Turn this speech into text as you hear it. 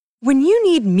When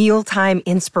you need mealtime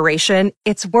inspiration,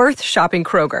 it's worth shopping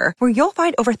Kroger, where you'll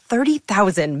find over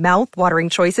 30,000 mouth-watering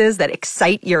choices that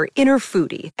excite your inner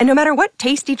foodie. And no matter what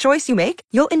tasty choice you make,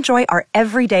 you'll enjoy our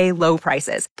everyday low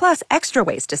prices, plus extra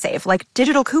ways to save, like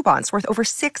digital coupons worth over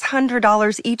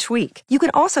 $600 each week. You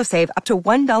can also save up to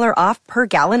 $1 off per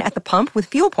gallon at the pump with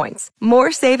fuel points.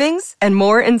 More savings and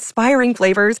more inspiring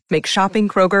flavors make shopping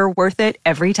Kroger worth it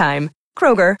every time.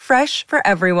 Kroger, fresh for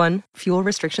everyone. Fuel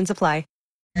restrictions apply.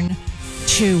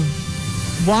 To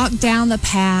walk down the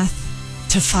path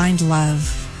to find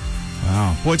love.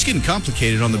 Wow. Boy, it's getting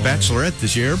complicated on The Bachelorette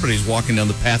this year. Everybody's walking down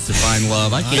the path to find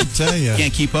love. I can't tell you.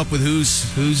 Can't keep up with who's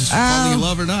falling in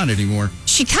love or not anymore.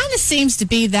 She kind of seems to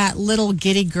be that little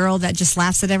giddy girl that just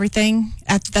laughs at everything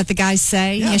that the guys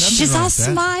say. Yeah, she's just all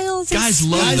smiles. Guys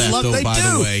love that, though, by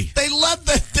the way. They love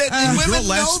that. Women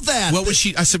know that. What was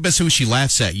she? I said, best when she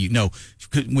laughs at you. No,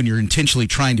 when you're intentionally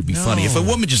trying to be funny. If a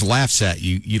woman just laughs at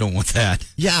you, you don't want that.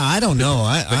 Yeah, I don't know.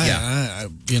 I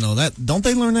that don't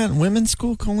they learn that in women's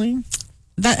school, Colleen?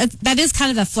 That is kind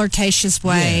of a flirtatious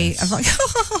way of like,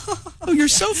 oh, you're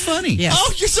so funny. Yes.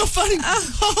 Oh, you're so funny.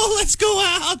 Oh, let's go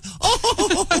out.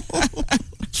 Oh.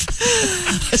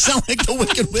 I sound like the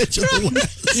Wicked Witch of the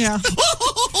West. Yeah.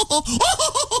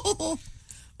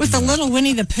 With a little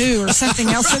Winnie the Pooh or something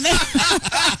else in there.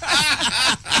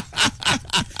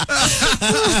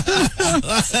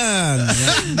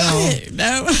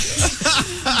 No.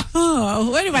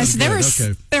 Oh, anyway, so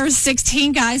there were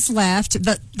 16 guys left,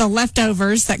 the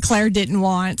leftovers that Claire didn't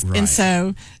want. Right. And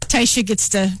so Tayshia gets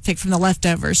to pick from the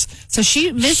leftovers. So she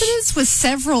visits with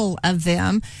several of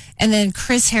them, and then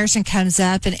Chris Harrison comes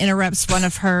up and interrupts one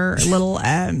of her little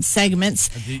segments.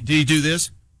 Did he do this?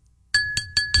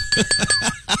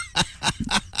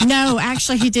 No,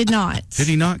 actually, he did not. Did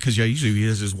he not? Because usually he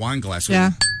has his wine glass with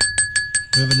him.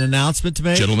 We have an announcement to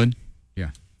make? Gentlemen.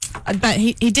 Yeah. But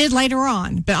he did later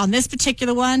on. But on this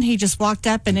particular one, he just walked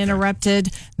up and interrupted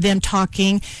them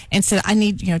talking and said,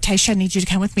 Tayshia, I need you to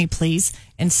come with me, please.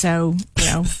 And so,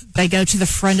 they go to the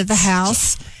front of the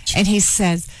house, and he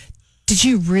says, did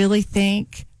you really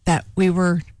think that we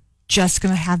were just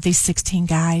going to have these 16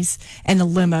 guys? And the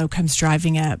limo comes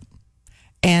driving up.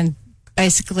 And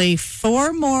basically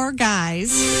 4 more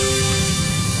guys.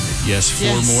 Yes, 4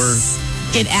 more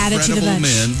get added to the bunch.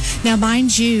 Men. Now,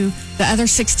 mind you, the other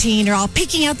 16 are all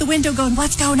peeking out the window going,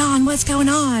 what's going on? What's going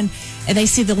on? And they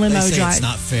see the limo drive. It's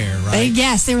not fair, right?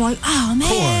 They were like, oh, man. Of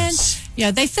course. Yeah,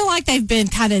 they feel like they've been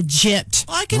kind of gypped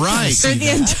through the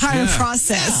entire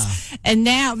process. Yeah. And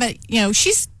now, but,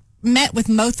 she's met with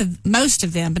most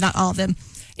of them, but not all of them.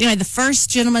 Anyway, the first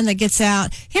gentleman that gets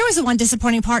out, here was the one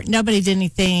disappointing part. Nobody did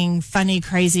anything funny,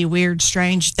 crazy, weird,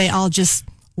 strange. They all just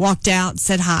walked out,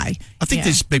 said hi. I think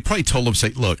they probably told him, say,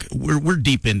 look, we're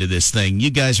deep into this thing. You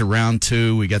guys are round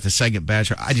 2. We got the second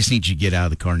batch. I just need you to get out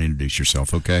of the car and introduce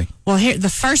yourself, okay? Well, here, the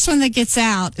first one that gets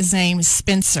out is named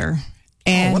Spencer.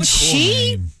 And what a cool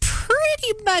name.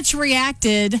 Pretty much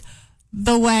reacted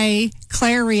the way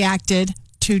Claire reacted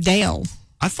to Dale.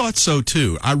 I thought so,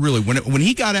 too. I really, when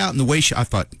he got out in the way, I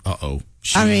thought, uh-oh.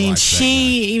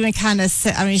 She even kind of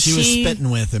said, she was spitting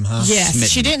with him, huh? Yes. Smitten.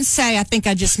 She didn't say, I think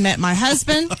I just met my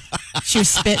husband. She was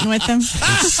spitting with him.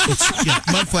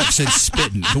 Mudflap said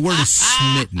spitting. The word is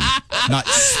smitten, not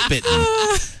spitting.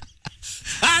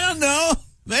 I don't know.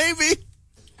 Maybe.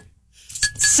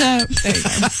 So, there you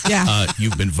go. Yeah.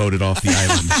 You've been voted off the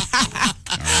island.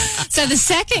 All right. So the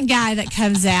second guy that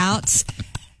comes out,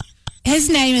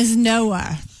 his name is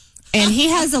Noah. And he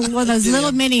has one of those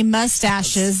little mini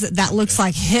mustaches that looks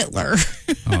like Hitler.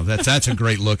 Oh, that's a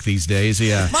great look these days,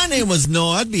 yeah. My name was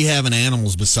Noah. I'd be having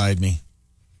animals beside me.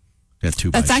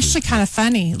 That's actually kind of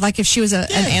funny. Like if she was an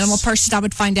animal person, I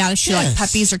would find out if she liked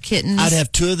puppies or kittens. I'd have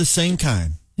 2 of the same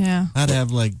kind. Yeah. I'd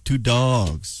have like 2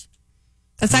 dogs.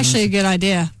 That's actually a good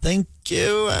idea. Thank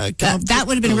you. That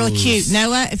would have been really cute.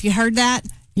 Noah, if you heard that,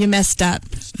 you messed up.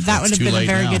 That would have been a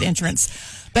very good entrance.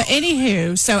 But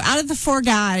anywho, so out of the 4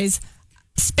 guys,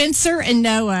 Spencer and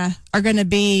Noah are going to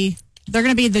be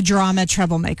the drama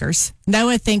troublemakers.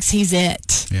 Noah thinks he's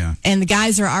it. Yeah. And the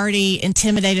guys are already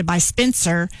intimidated by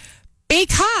Spencer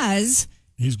because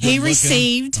he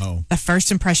received the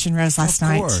first impression rose last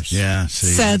night. Of course. Yeah.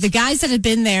 So the guys that had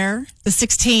been there, the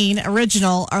 16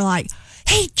 original, are like,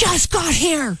 he just got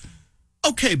here.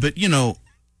 Okay, but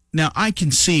now I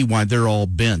can see why they're all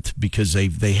bent because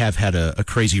they have had a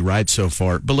crazy ride so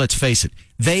far. But let's face it,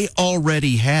 they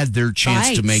already had their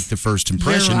chance to make the first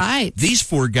impression. You're right. These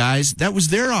 4 guys, that was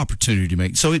their opportunity to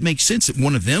make. So it makes sense that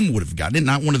one of them would have gotten it,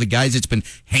 not one of the guys that's been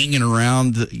hanging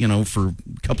around, for a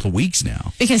couple of weeks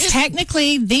now. Because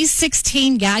technically, these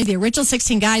 16 guys, the original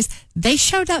 16 guys, they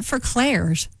showed up for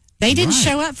Claire's. They didn't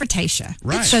show up for Tayshia.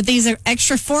 Right. So these are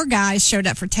extra 4 guys showed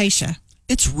up for Tayshia.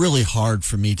 It's really hard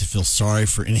for me to feel sorry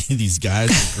for any of these guys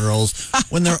or girls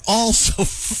when they're all so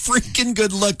freaking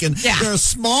good looking. Yeah. They're a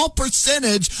small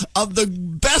percentage of the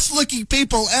best looking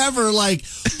people ever. Like,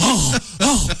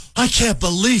 oh, I can't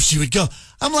believe she would go.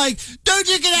 I'm like, dude,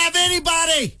 you can have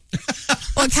anybody.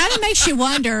 Well, it kind of makes you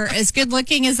wonder, as good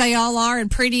looking as they all are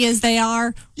and pretty as they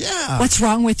are, Yeah. what's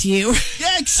wrong with you?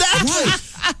 Yeah, exactly.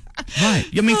 Right.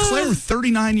 I mean, Claire,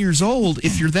 39 years old,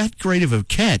 if you're that great of a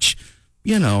catch,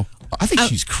 I think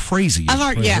she's crazy.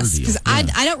 Yes, because I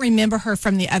don't remember her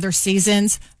from the other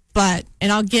seasons, and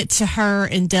I'll get to her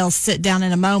and Dell's sit down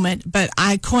in a moment, but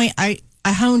I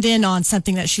honed in on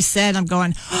something that she said. I'm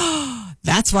going, oh,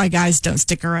 that's why guys don't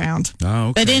stick around. Oh,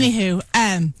 okay. But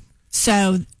anywho,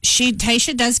 so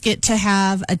Tayshia does get to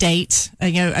have a date,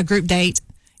 a group date,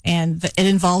 and it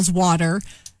involves water.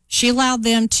 She allowed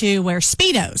them to wear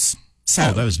Speedos.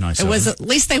 So that was nice. It was at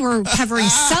least they were covering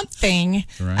something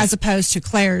as opposed to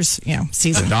Claire's,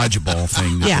 season. The dodgeball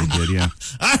thing that they did, yeah.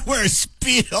 I wear a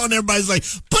Speedo and everybody's like,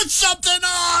 put something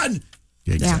on.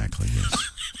 Exactly, yes.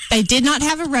 They did not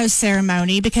have a rose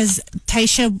ceremony because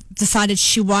Tayshia decided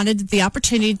she wanted the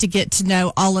opportunity to get to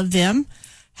know all of them.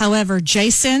 However,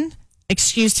 Jason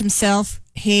excused himself.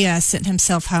 He sent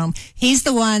himself home. He's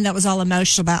the one that was all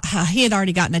emotional about how he had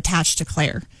already gotten attached to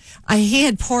Claire. He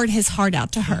had poured his heart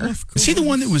out to her. Is he the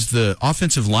one that was the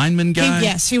offensive lineman guy?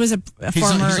 Yes, he was a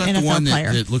former he's NFL the one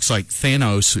player. that looks like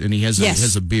Thanos, and he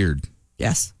has a beard.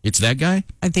 Yes. It's that guy?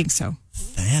 I think so.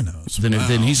 Thanos.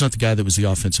 Then he's not the guy that was the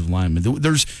offensive lineman.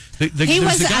 There's the guy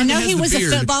I know that has he the was a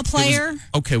beard. football player.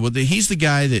 He's the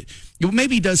guy that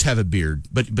maybe he does have a beard,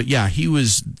 but yeah, he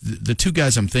was the 2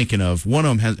 guys I'm thinking of. One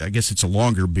of them has, I guess it's a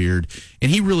longer beard,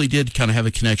 and he really did kind of have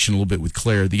a connection a little bit with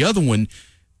Claire. The other one,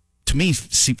 to me,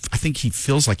 I think he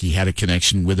feels like he had a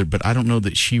connection with her, but I don't know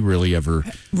that she really ever.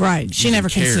 Right, she never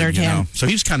cared, considered him. So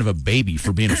he was kind of a baby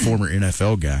for being a former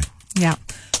NFL guy. Yeah.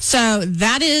 So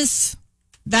that is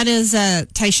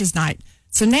Tayshia's night.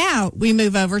 So now we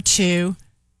move over to,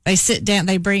 they sit down,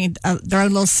 they bring their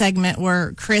own little segment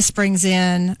where Chris brings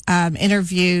in,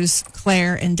 interviews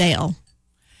Claire and Dale.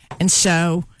 And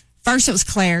so first it was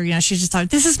Claire, she just thought,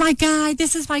 this is my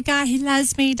guy, he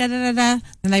loves me, da da da da.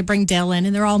 Then they bring Dale in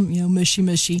and they're all,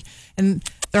 mushy. And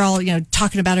they're all,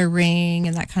 talking about her ring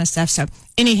and that kind of stuff. So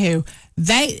anywho,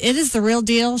 it is the real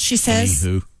deal, she says.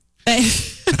 Anywho.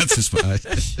 That's just funny.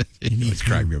 It's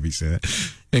cracked me up. He said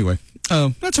that. Anyway,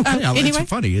 that's okay. It's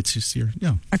funny. It's just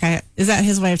Okay, is that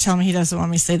his way of telling me he doesn't want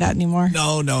me to say that anymore?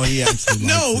 No, he actually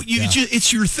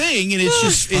it's your thing, and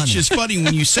it's just funny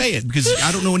when you say it because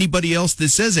I don't know anybody else that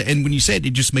says it, and when you say it,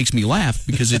 it just makes me laugh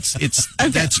because it's okay.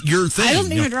 That's your thing. I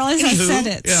don't even realize I said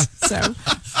it. Yeah. So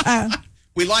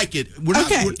we like it. We're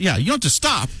not. Okay. You don't have to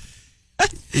stop.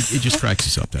 It just cracks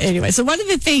us up. Anyway, so one of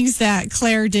the things that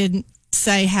Claire didn't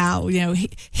say how,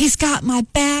 he's got my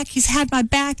back, he's had my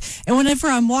back, and whenever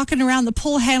I'm walking around the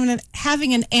pool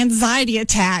having an anxiety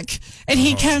attack, and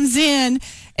he comes in,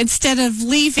 instead of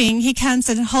leaving, he comes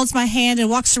and holds my hand and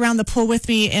walks around the pool with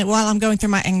me while I'm going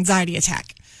through my anxiety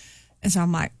attack. And so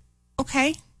I'm like,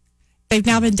 okay. They've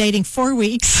now been dating 4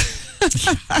 weeks.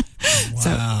 Wow.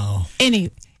 So,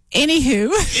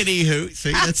 Anywho,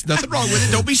 see, that's nothing wrong with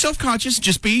it. Don't be self-conscious.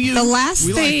 Just be you. The last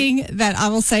thing that I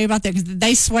will say about that, because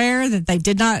they swear that they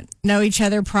did not know each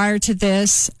other prior to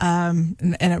this,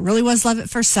 and it really was love at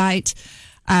first sight.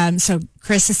 So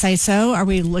Chris is saying, so are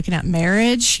we looking at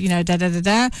marriage? Da da da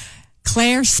da.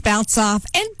 Claire spouts off,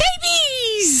 and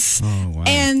babies. Oh wow!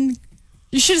 And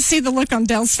you should have seen the look on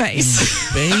Dale's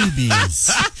face. Babies.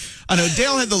 I know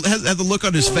Dale had the look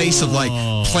on his face of like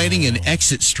planning an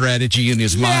exit strategy in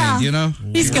his mind,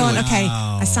 He's going, okay,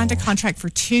 I signed a contract for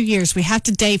 2 years. We have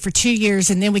to date for 2 years,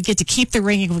 and then we get to keep the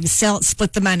ring and we can sell it,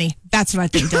 split the money. That's what I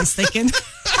think Dale's thinking.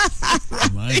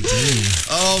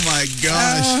 Oh my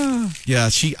gosh. Yeah,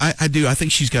 I do. I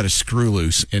think she's got a screw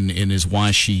loose and is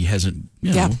why she hasn't,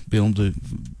 been able to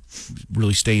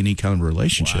really stay in any kind of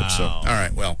relationship. Wow. So, all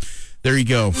right, well, there you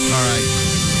go. All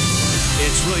right.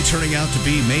 It's really turning out to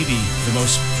be maybe the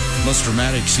most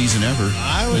dramatic season ever.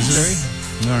 I would say.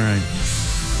 All right.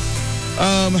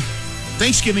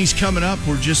 Thanksgiving's coming up.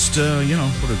 We're just, a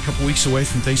couple weeks away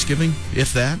from Thanksgiving,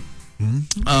 if that.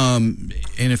 Mm-hmm.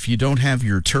 And if you don't have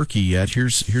your turkey yet,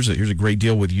 here's a great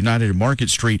deal with United at Market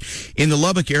Street. In the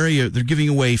Lubbock area, they're giving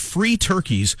away free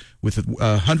turkeys with a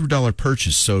 $100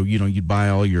 purchase. So, you'd buy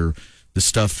all the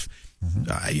stuff.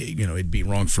 Mm-hmm. It'd be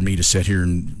wrong for me to sit here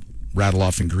and rattle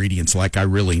off ingredients like I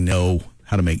really know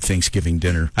how to make Thanksgiving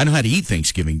dinner. I know how to eat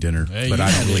Thanksgiving dinner, but I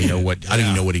don't really know what I don't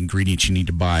even know what ingredients you need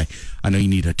to buy. I know you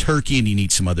need a turkey and you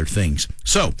need some other things.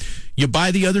 So you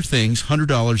buy the other things,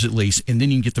 $100 at least, and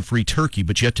then you can get the free turkey.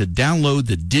 But you have to download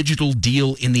the digital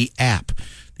deal in the app,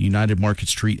 the United Market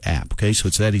Street app. Okay, so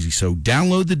it's that easy. So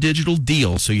download the digital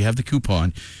deal so you have the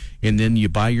coupon, and then you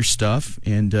buy your stuff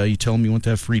and you tell them you want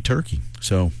that free turkey.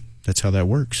 So that's how that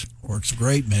works. Works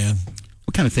great, man.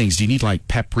 What kind of things do you need? Like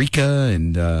paprika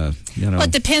and Well,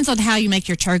 it depends on how you make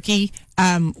your turkey.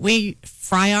 We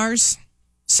fry ours,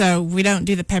 so we don't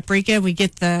do the paprika. We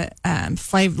get the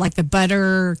flavor, like the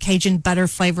butter, Cajun butter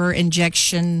flavor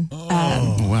injection.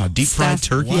 Wow, deep fried stuff.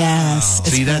 turkey. Wow. Yes,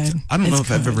 See it's that? good. I don't know It's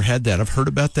if I've good. ever had that. I've heard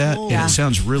about that, and Yeah. it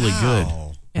sounds really good.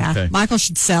 Yeah, Okay. Michael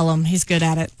should sell them. He's good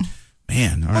at it.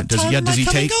 Man, all right.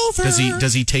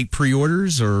 Does he take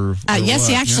pre-orders or Yes,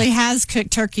 he what? actually has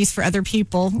cooked turkeys for other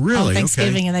people Really? on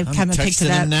Thanksgiving, Okay. and they've I'm come and picked texting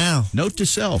it up. him now. Note to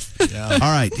self. All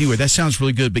right. Anyway, that sounds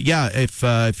really good. But yeah,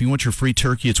 if you want your free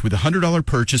turkey, it's with a $100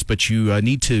 purchase, but you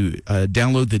need to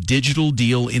download the digital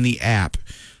deal in the app,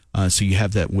 so you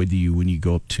have that with you when you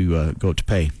go up to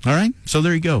pay. All right. So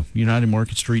there you go. United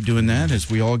Market Street doing that as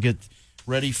we all get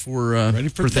ready for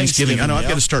Thanksgiving. I know I've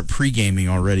got to start pre-gaming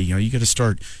already. You know, you got to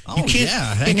start. You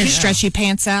can't. Getting your stretchy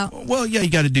pants out. Well, yeah, you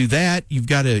got to do that. You've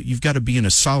got to be in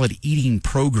a solid eating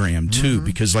program too,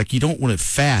 because like you don't want to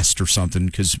fast or something.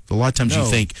 Because a lot of times you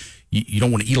think you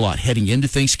don't want to eat a lot heading into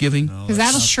Thanksgiving. Because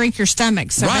that'll shrink your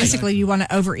stomach. So Right. basically, you want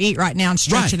to overeat right now and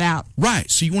stretch it out. Right.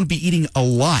 So you want to be eating a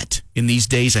lot in these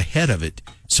days ahead of it,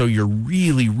 so you're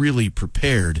really, really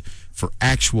prepared for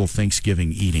actual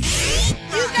Thanksgiving eating.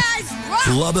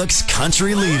 Lubbock's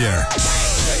country leader.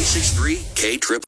 96.3 K-Triple.